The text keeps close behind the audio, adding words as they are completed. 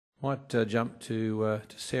Might jump to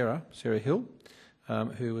Sarah Hill,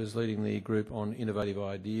 who is leading the group on innovative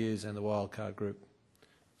ideas and the wildcard group.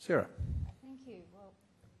 Sarah. Thank you. Well,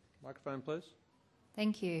 microphone, please.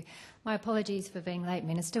 Thank you. My apologies for being late,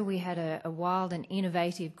 Minister. We had a wild and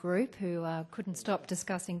innovative group who couldn't stop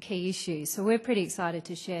discussing key issues. So we're pretty excited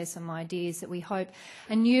to share some ideas that we hope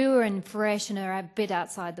are newer and fresh and are a bit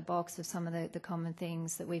outside the box of some of the common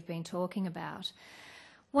things that we've been talking about.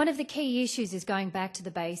 One of the key issues is going back to the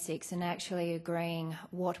basics and actually agreeing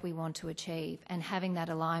what we want to achieve and having that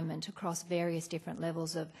alignment across various different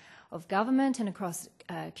levels of government and across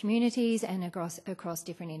communities and across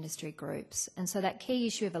different industry groups. And so that key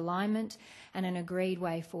issue of alignment and an agreed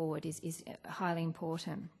way forward is highly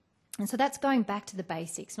important. And so that's going back to the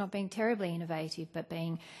basics, not being terribly innovative, but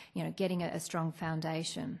being, getting a strong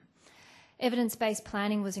foundation. Evidence-based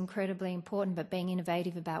planning was incredibly important, but being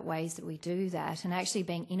innovative about ways that we do that and actually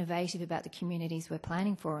being innovative about the communities we're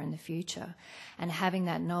planning for in the future and having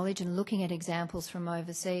that knowledge and looking at examples from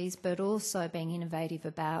overseas, but also being innovative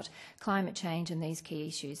about climate change and these key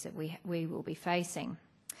issues that we will be facing.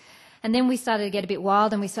 And then we started to get a bit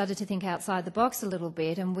wild and we started to think outside the box a little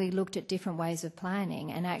bit, and we looked at different ways of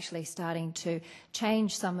planning and actually starting to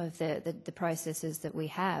change some of the processes that we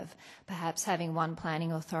have. Perhaps having one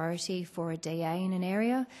planning authority for a DA in an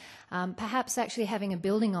area, perhaps actually having a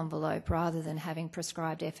building envelope rather than having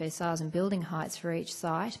prescribed FSRs and building heights for each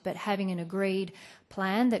site, but having an agreed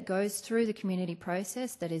plan that goes through the community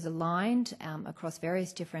process that is aligned across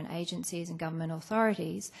various different agencies and government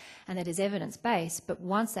authorities and that is evidence-based. But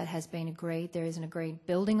once that has been agreed, there is an agreed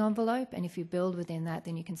building envelope, and if you build within that,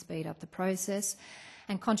 then you can speed up the process.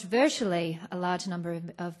 And controversially, a large number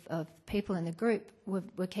of people in the group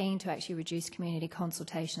were keen to actually reduce community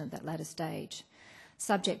consultation at that latter stage,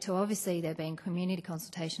 subject to obviously there being community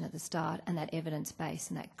consultation at the start and that evidence base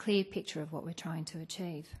and that clear picture of what we're trying to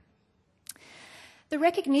achieve. The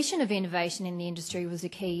recognition of innovation in the industry was a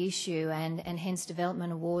key issue, and hence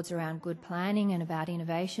development awards around good planning and about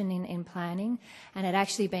innovation in planning, and it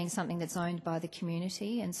actually being something that's owned by the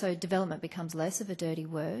community, and so development becomes less of a dirty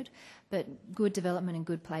word, but good development in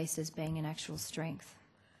good places being an actual strength.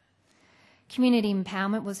 Community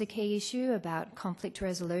empowerment was a key issue, about conflict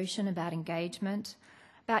resolution, about engagement,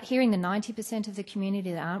 about hearing the 90% of the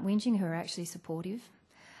community that aren't whinging who are actually supportive.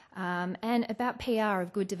 And about PR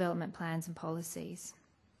of good development plans and policies.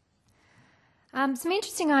 Some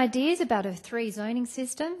interesting ideas about a 3 zoning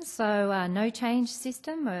system, so no change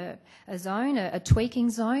system, a zone, a tweaking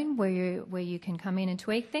zone where you can come in and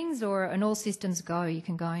tweak things, or an all systems go, you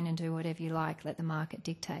can go in and do whatever you like, let the market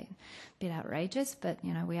dictate. A bit outrageous, but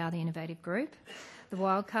we are the innovative group, the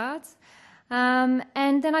wild cards.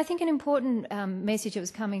 And then I think an important message that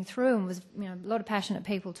was coming through and was a lot of passionate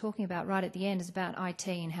people talking about right at the end is about IT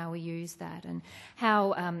and how we use that, and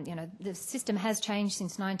how the system has changed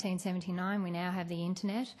since 1979. We now have the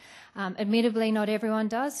internet. Admittedly, not everyone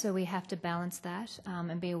does, so we have to balance that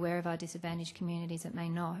and be aware of our disadvantaged communities that may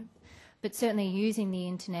not. But certainly using the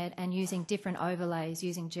internet and using different overlays,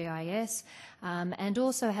 using GIS, and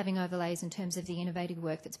also having overlays in terms of the innovative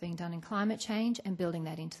work that's being done in climate change and building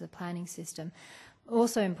that into the planning system.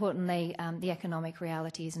 Also importantly, the economic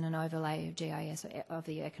realities and an overlay of GIS of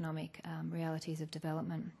the economic realities of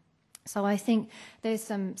development. So I think there's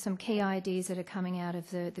some key ideas that are coming out of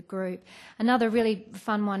the group. Another really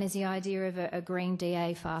fun one is the idea of a green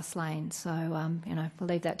DA fast lane. So, we'll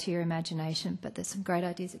leave that to your imagination, but there's some great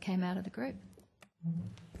ideas that came out of the group.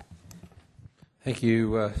 Thank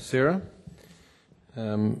you, Sarah.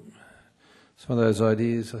 Some of those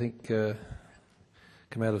ideas, I think,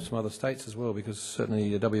 come out of some other states as well, because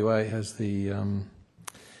certainly WA has the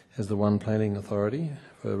one planning authority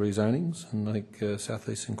for rezonings, and I think South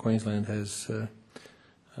Eastern Queensland has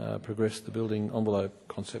progressed the building envelope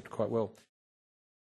concept quite well.